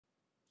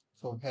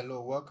So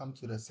hello, welcome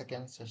to the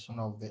second session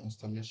of the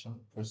installation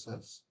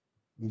process.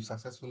 We've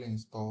successfully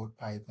installed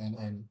Python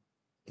and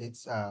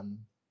it's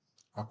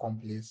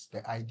accomplished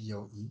the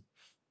IDLE.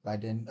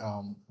 But then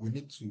we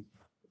need to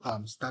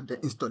start the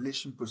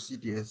installation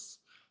procedures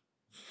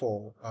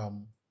for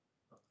um,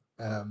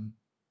 an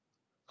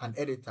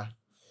editor.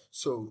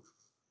 So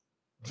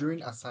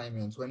during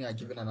assignments, when you are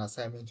given an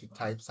assignment to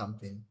type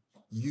something,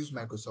 you use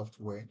Microsoft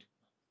Word.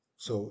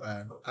 So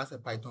as a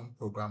Python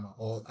programmer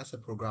or as a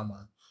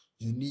programmer,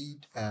 you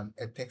need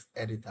a text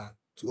editor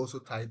to also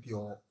type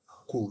your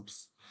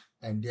codes.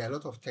 And there are a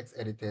lot of text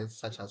editors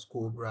such as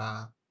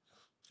Cobra,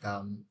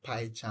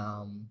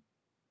 PyCharm,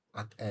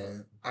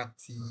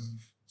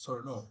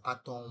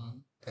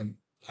 Atom, and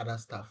other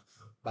stuff.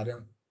 But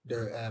then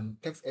the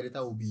text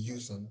editor we'll be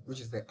using,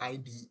 which is the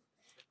IDE,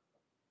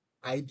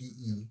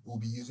 we'll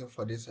be using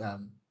for this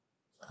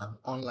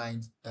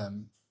online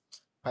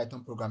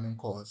Python programming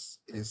course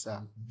is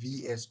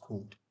VS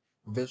Code,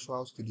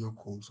 Visual Studio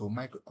Code, so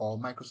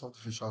Microsoft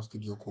Visual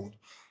Studio Code.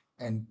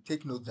 And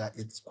take note that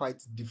it's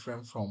quite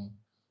different from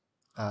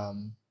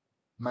um,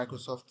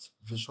 Microsoft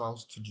Visual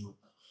Studio.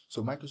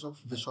 So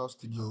Microsoft Visual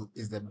Studio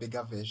is the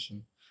bigger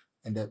version,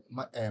 and the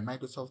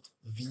Microsoft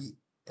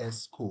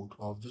VS Code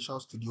or Visual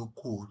Studio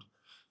Code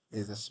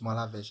is a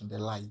smaller version, the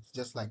Lite,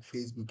 just like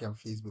Facebook and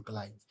Facebook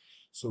Lite.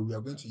 So we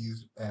are going to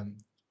use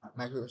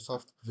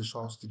Microsoft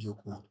Visual Studio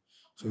Code.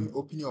 So you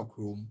open your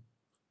Chrome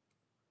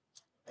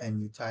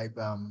and you type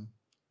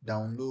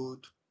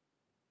download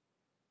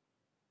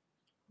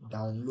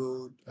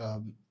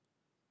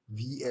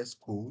VS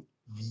Code,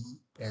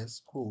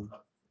 VS Code.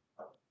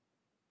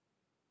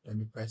 Then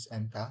you press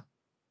enter.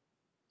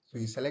 So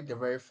you select the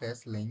very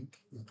first link,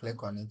 you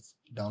click on it,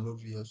 download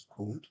VS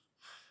Code,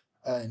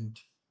 and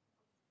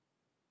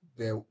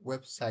the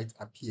website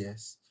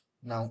appears.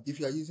 Now, if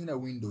you are using a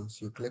Windows,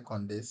 you click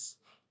on this.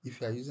 If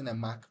you are using a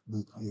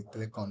MacBook, you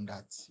click on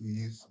that. You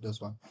use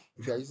this one.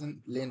 If you are using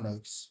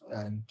Linux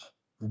and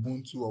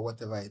Ubuntu or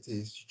whatever it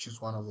is, you choose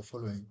one of the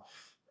following.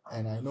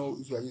 And I know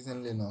if you are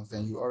using Linux,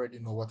 then you already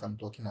know what I'm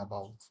talking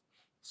about.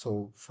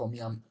 So for me,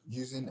 I'm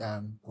using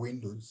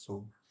Windows,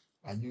 so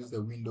I use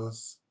the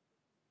Windows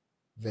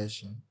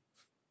version.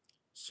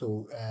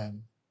 So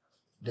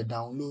the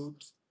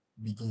download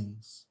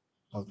begins.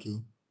 Okay.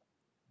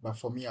 But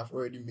for me, I've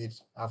already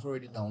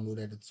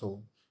downloaded it.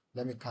 So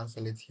let me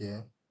cancel it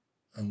here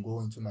and go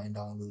into my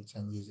downloads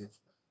and use it.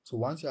 So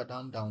once you are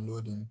done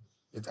downloading,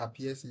 it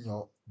appears in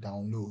your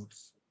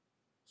downloads.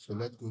 So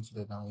let's go to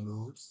the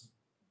downloads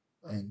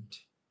and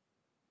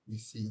we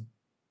see.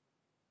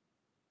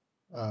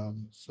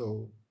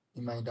 So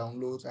in my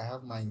downloads, I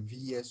have my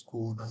VS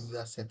Code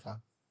user setup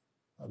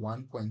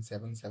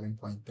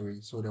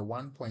 1.77.3. So the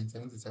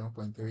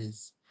 1.77.3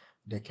 is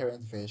the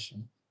current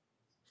version.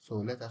 So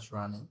let us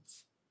run it.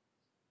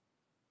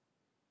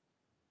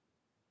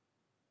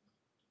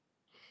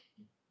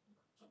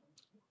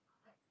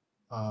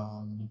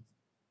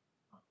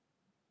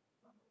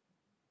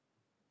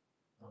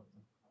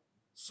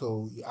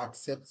 So you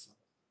accept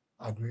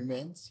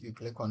agreements, you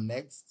click on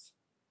next,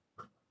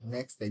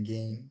 next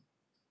again,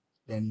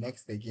 then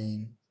next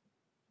again.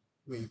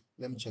 Wait,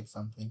 let me check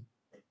something.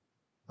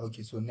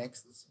 Okay, so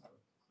next,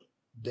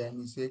 then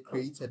you say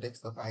create a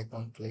desktop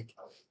icon, click,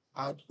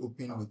 add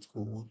open with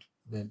code,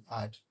 then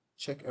add,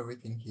 check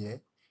everything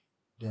here,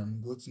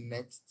 then go to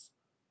next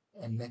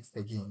and next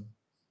again.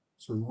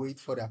 So we wait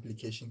for the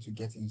application to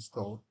get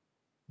installed.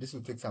 This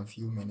will take some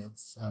few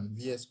minutes.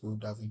 VS Code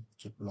doesn't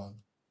keep long.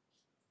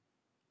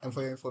 And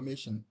for your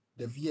information,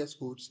 the VS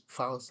Code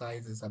file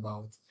size is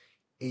about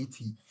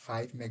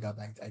 85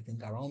 megabytes, I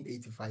think around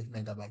 85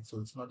 megabytes, so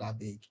it's not that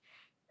big.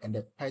 And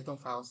the Python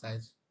file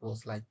size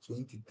was like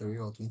 23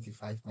 or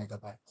 25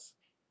 megabytes.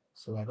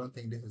 So I don't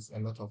think this is a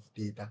lot of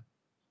data.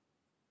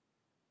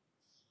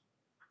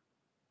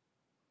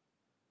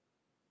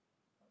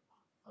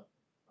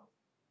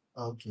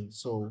 Okay,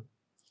 so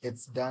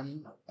it's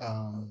done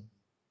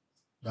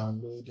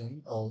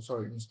downloading or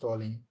sorry,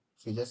 installing.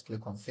 So you just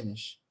click on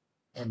finish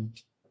and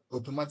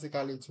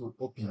automatically it will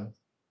open.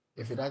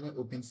 If it doesn't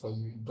open for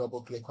you,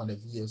 double click on the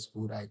VS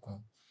Code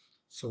icon.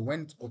 So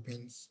when it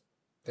opens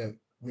the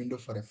window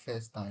for the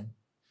first time,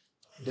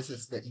 this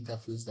is the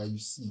interface that you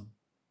see.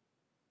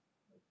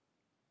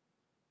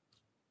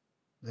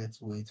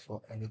 Let's wait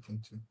for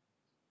everything to.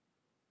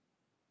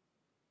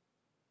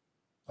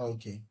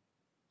 Okay,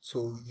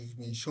 so you've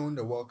been shown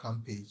the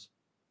welcome page.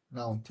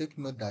 Now take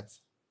note that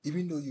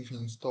even though you've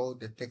installed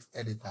the text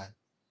editor,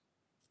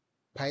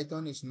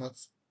 Python is not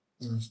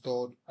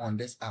installed on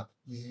this app.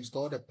 You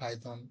install the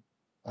Python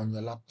on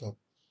your laptop,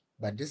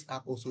 but this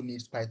app also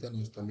needs Python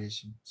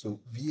installation. So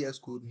VS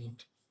Code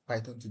need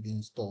Python to be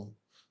installed.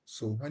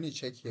 So when you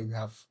check here, we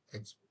have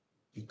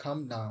you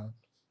come down,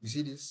 you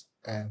see these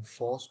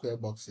 4 square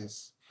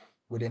boxes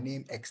with the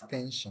name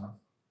extension.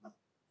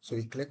 So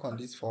you click on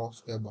these 4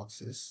 square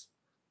boxes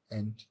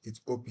and it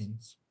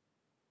opens.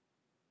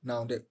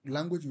 Now the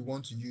language we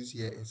want to use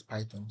here is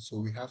Python. So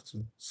we have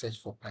to search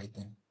for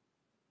Python.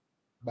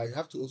 But you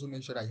have to also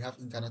make sure that you have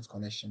internet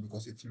connection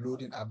because it's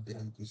loading up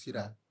there. You can see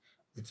that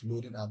it's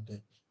loading up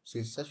there. So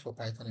you search for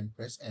Python and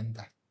press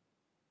enter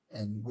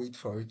and wait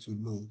for it to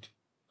load.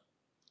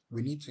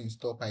 We need to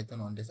install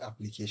Python on this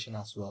application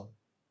as well.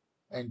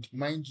 And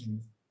mind you,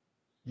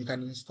 you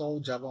can install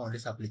Java on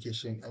this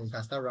application and you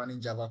can start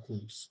running Java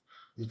codes.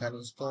 You can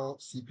install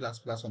C++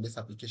 on this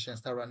application and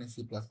start running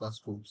C++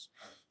 codes.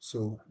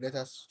 So let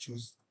us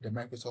choose the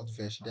Microsoft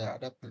version. There are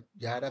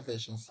other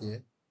versions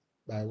here,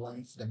 but I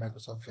want the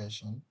Microsoft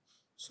version.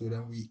 So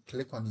then we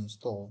click on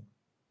install.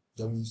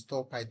 Then we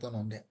install Python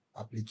on the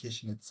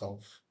application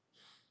itself.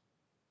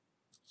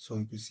 So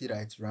you can see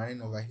that it's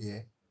running over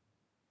here.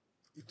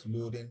 It's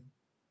loading.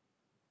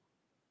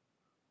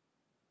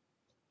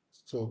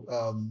 So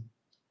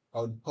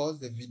I'll pause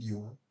the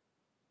video,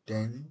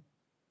 then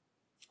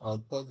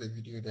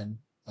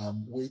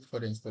wait for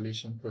the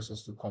installation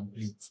process to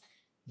complete.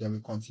 Then we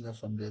continue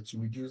from there to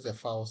reduce the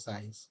file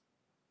size.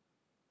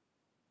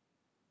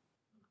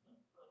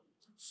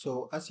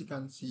 So as you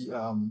can see,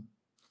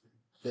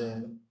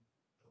 the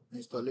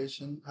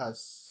installation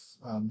has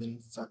been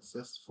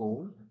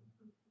successful.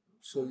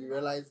 So you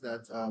realize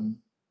that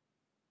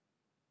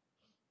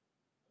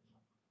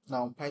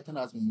now Python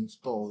has been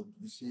installed.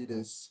 You see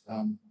this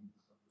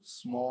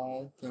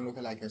small thing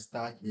looking like a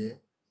star here.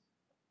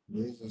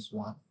 There is this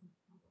one.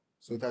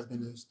 So it has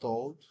been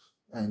installed,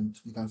 and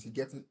you can see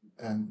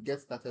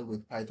get started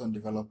with Python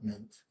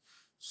development.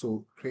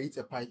 So create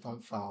a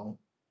Python file,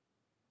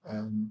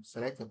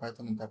 select a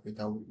Python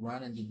interpreter,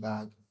 run and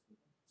debug.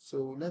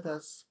 So let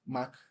us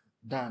mark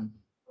done.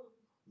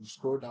 You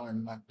scroll down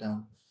and mark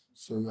done.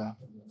 So you are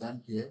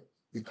done here.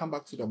 You come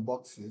back to the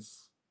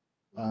boxes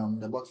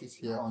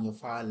here on your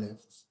far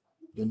left.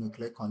 Then you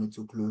click on it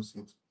to close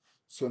it.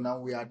 So now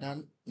we are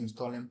done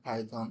installing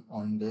Python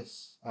on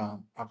this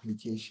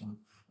application.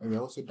 And we're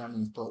also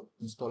done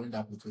installing the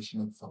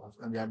application itself.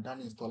 And we are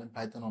done installing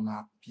Python on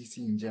our PC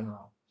in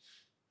general.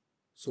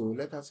 So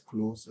let us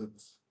close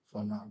it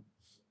for now.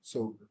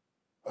 So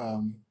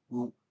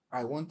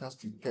I want us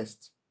to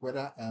test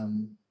whether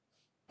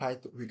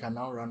Python, we can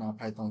now run our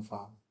Python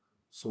file.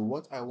 So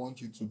what I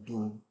want you to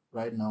do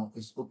right now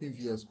is open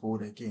VS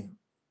Code again.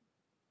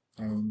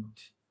 And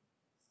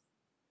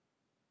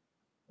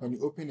when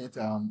you open it,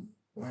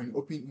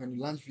 when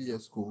you launch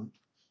VS Code,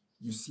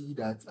 you see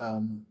that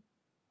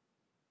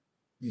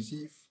you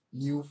see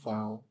new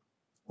file,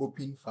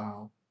 open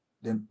file,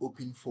 then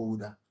open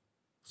folder.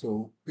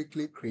 So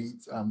quickly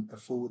create a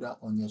folder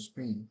on your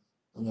screen,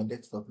 on your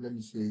desktop. Let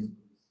me say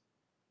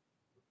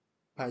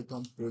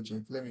Python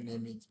project. Let me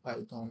name it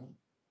Python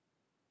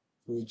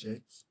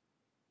project.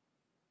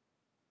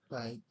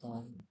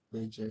 Python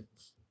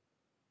project.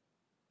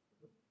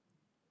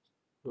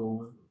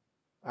 So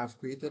I've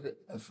created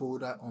a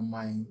folder on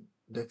my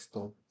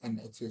desktop and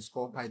it is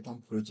called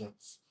Python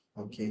projects.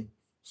 Okay,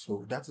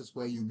 so that is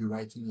where you'll be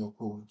writing your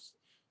codes.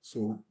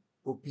 So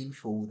open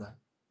folder,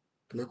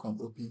 click on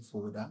open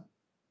folder,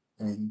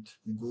 and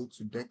you go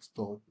to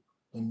desktop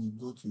and you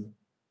go to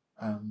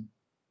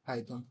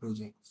Python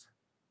project.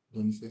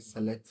 Then you say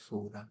select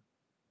folder.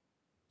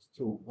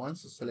 So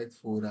once you select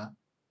folder,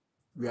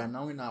 we are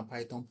now in our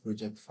Python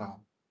project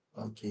file.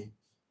 Okay,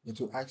 it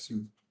will ask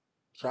you,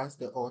 trust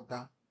the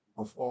author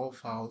of all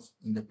files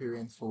in the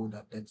parent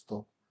folder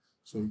desktop.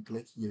 So you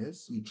click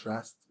yes, you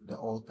trust the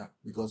author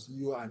because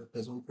you are the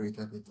person who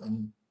created it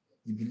and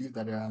you believe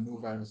that there are no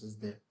viruses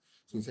there.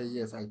 So you say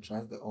yes, I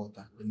trust the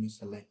author, then you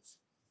select.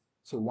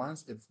 So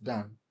once it's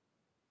done,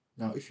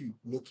 now if you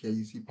look here,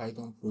 you see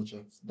Python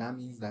projects. That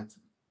means that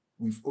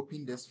we've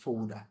opened this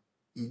folder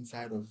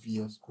inside of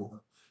VS Code.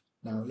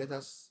 Now let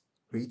us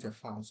create a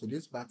file. So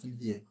this button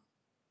here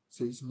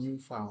says new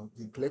file.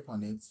 You click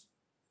on it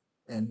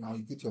and now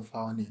you put your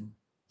file name.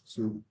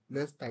 So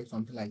let's type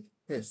something like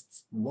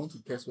test. We want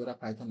to test whether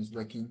Python is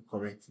working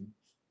correctly.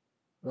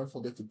 Don't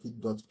forget to put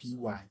 .py.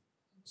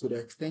 So the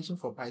extension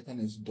for Python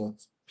is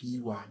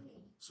 .py.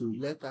 So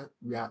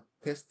we are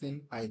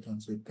testing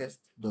Python, so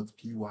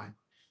test.py.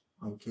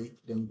 Okay,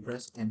 then you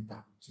press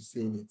enter to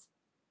save it.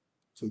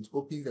 So it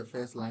opens the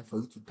first line for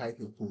you to type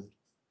your code.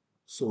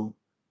 So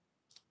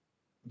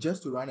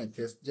just to run a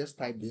test, just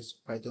type this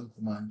Python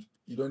command.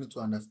 You don't need to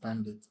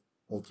understand it.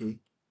 Okay,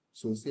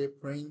 so say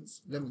print,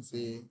 let me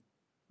say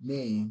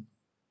name,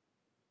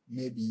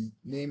 maybe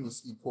name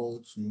is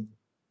equal to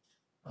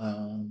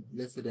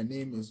let's say the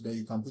name is there,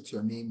 you can put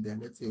your name there.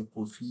 Let's say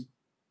Kofi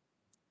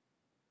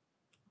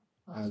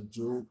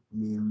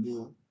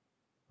Ajololo.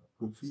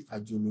 Kofi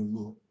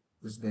Ajololo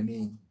is the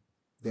name.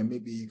 Then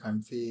maybe you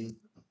can say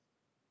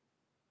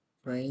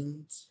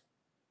print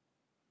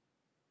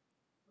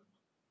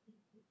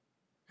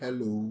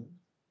hello,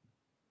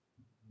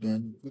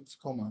 then put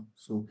comma.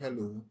 So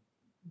hello,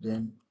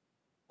 then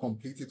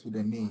complete it with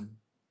the name.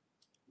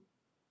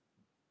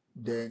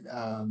 Then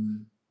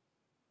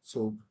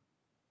so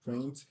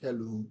print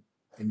hello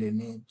and the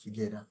name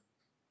together.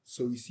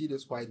 So you see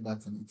this white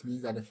button, it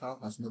means that the file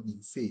has not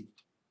been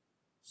saved.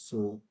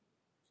 So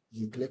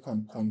you click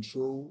on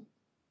Control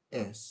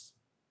S,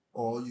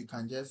 or you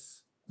can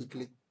just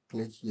quickly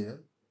click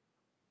here.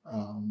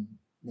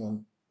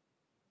 No,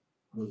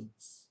 wait,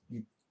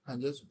 you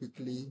can just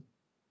quickly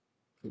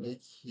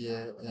click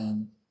here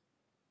and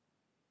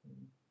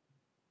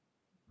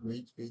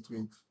wait.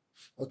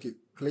 Okay,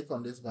 click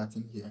on this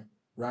button here,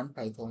 run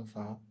Python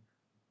file.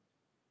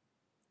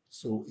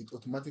 So it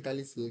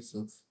automatically saves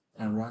it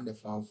and run the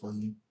file for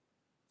you.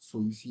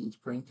 So you see it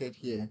printed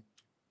here,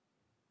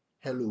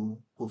 hello,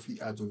 Kofi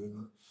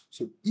Adjorino.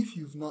 So if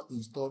you've not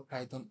installed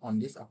Python on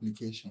this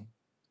application,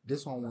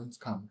 this one won't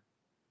come.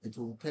 It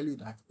will tell you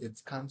that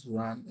it can't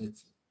run it,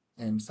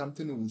 and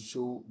something will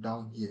show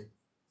down here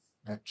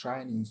that try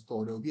and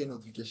install. There will be a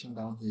notification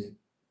down here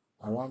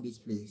around this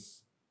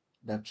place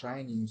that try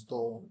and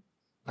install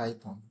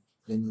Python.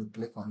 Then you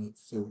click on it.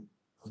 So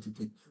it will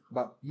take,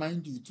 but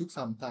mind you, it took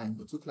some time.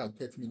 It took like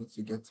 30 minutes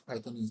to get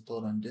Python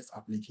installed on this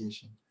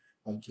application.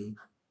 Okay,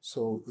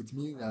 so it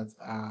means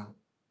that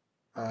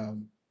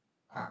um,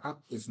 our app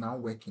is now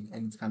working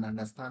and it can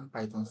understand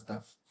Python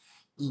stuff.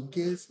 In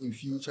case in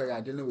future you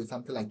are dealing with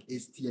something like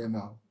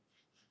HTML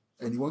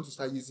and you want to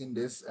start using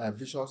this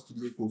Visual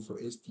Studio Code for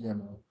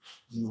HTML,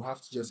 you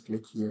have to just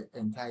click here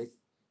and type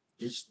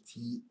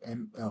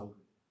HTML.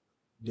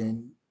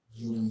 Then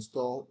you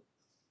install,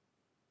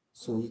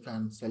 so you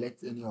can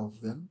select any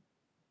of them.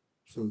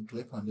 So you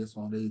click on this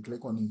one, then you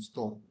click on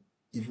install.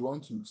 If you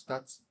want to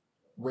start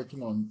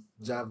working on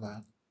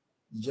Java,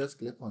 you just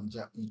click on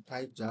Java, you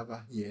type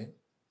Java here,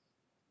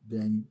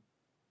 then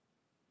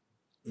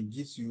it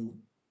gives you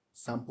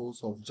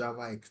samples of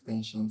Java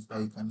extensions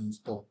that you can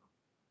install.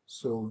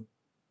 So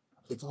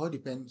it all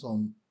depends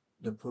on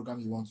the program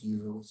you want to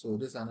use. So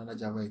this is another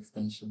Java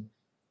extension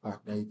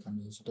pack that you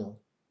can install.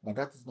 But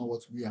that is not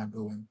what we are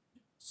doing.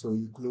 So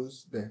you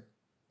close the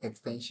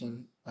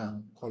extension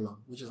column,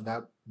 which is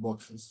that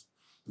boxes.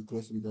 You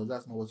close it because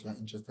that's not what you are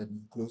interested in.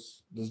 You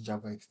close this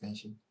Java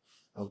extension.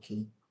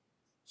 Okay.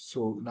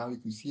 So now you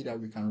can see that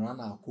we can run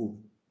our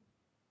code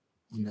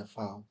in the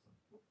file.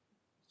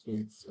 So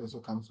it also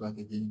comes back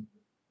again.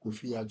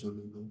 Kofi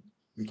Ajololo.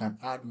 We can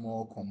add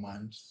more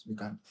commands. We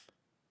can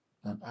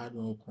add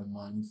more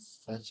commands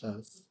such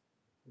as,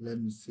 let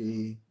me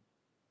say,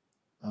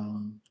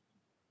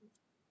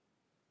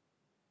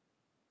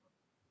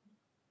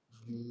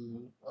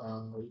 you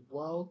are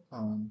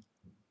welcome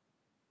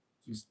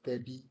to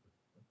study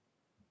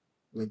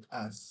with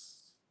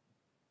us.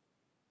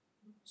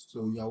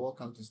 So you are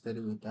welcome to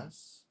study with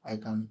us. I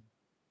can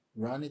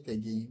run it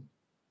again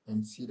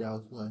and see the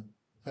output.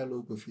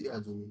 Hello, Kofi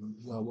Adjolu.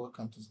 You are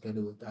welcome to study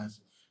with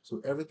us.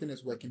 So everything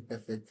is working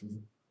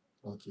perfectly.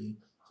 Okay.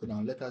 So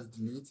now let us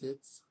delete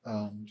it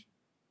and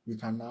we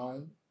can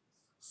now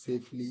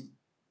safely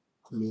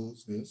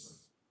close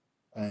this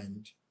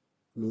and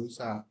close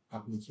our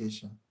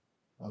application.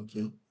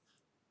 Okay.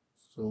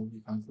 So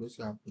we can close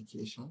your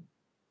application.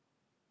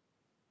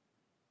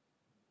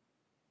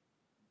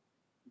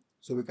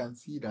 So we can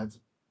see that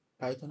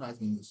Python has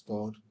been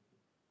installed,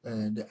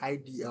 the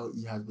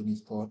IDLE has been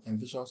installed, and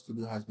Visual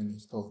Studio has been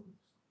installed.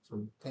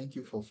 So thank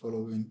you for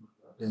following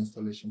the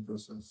installation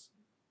process.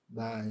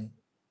 Bye.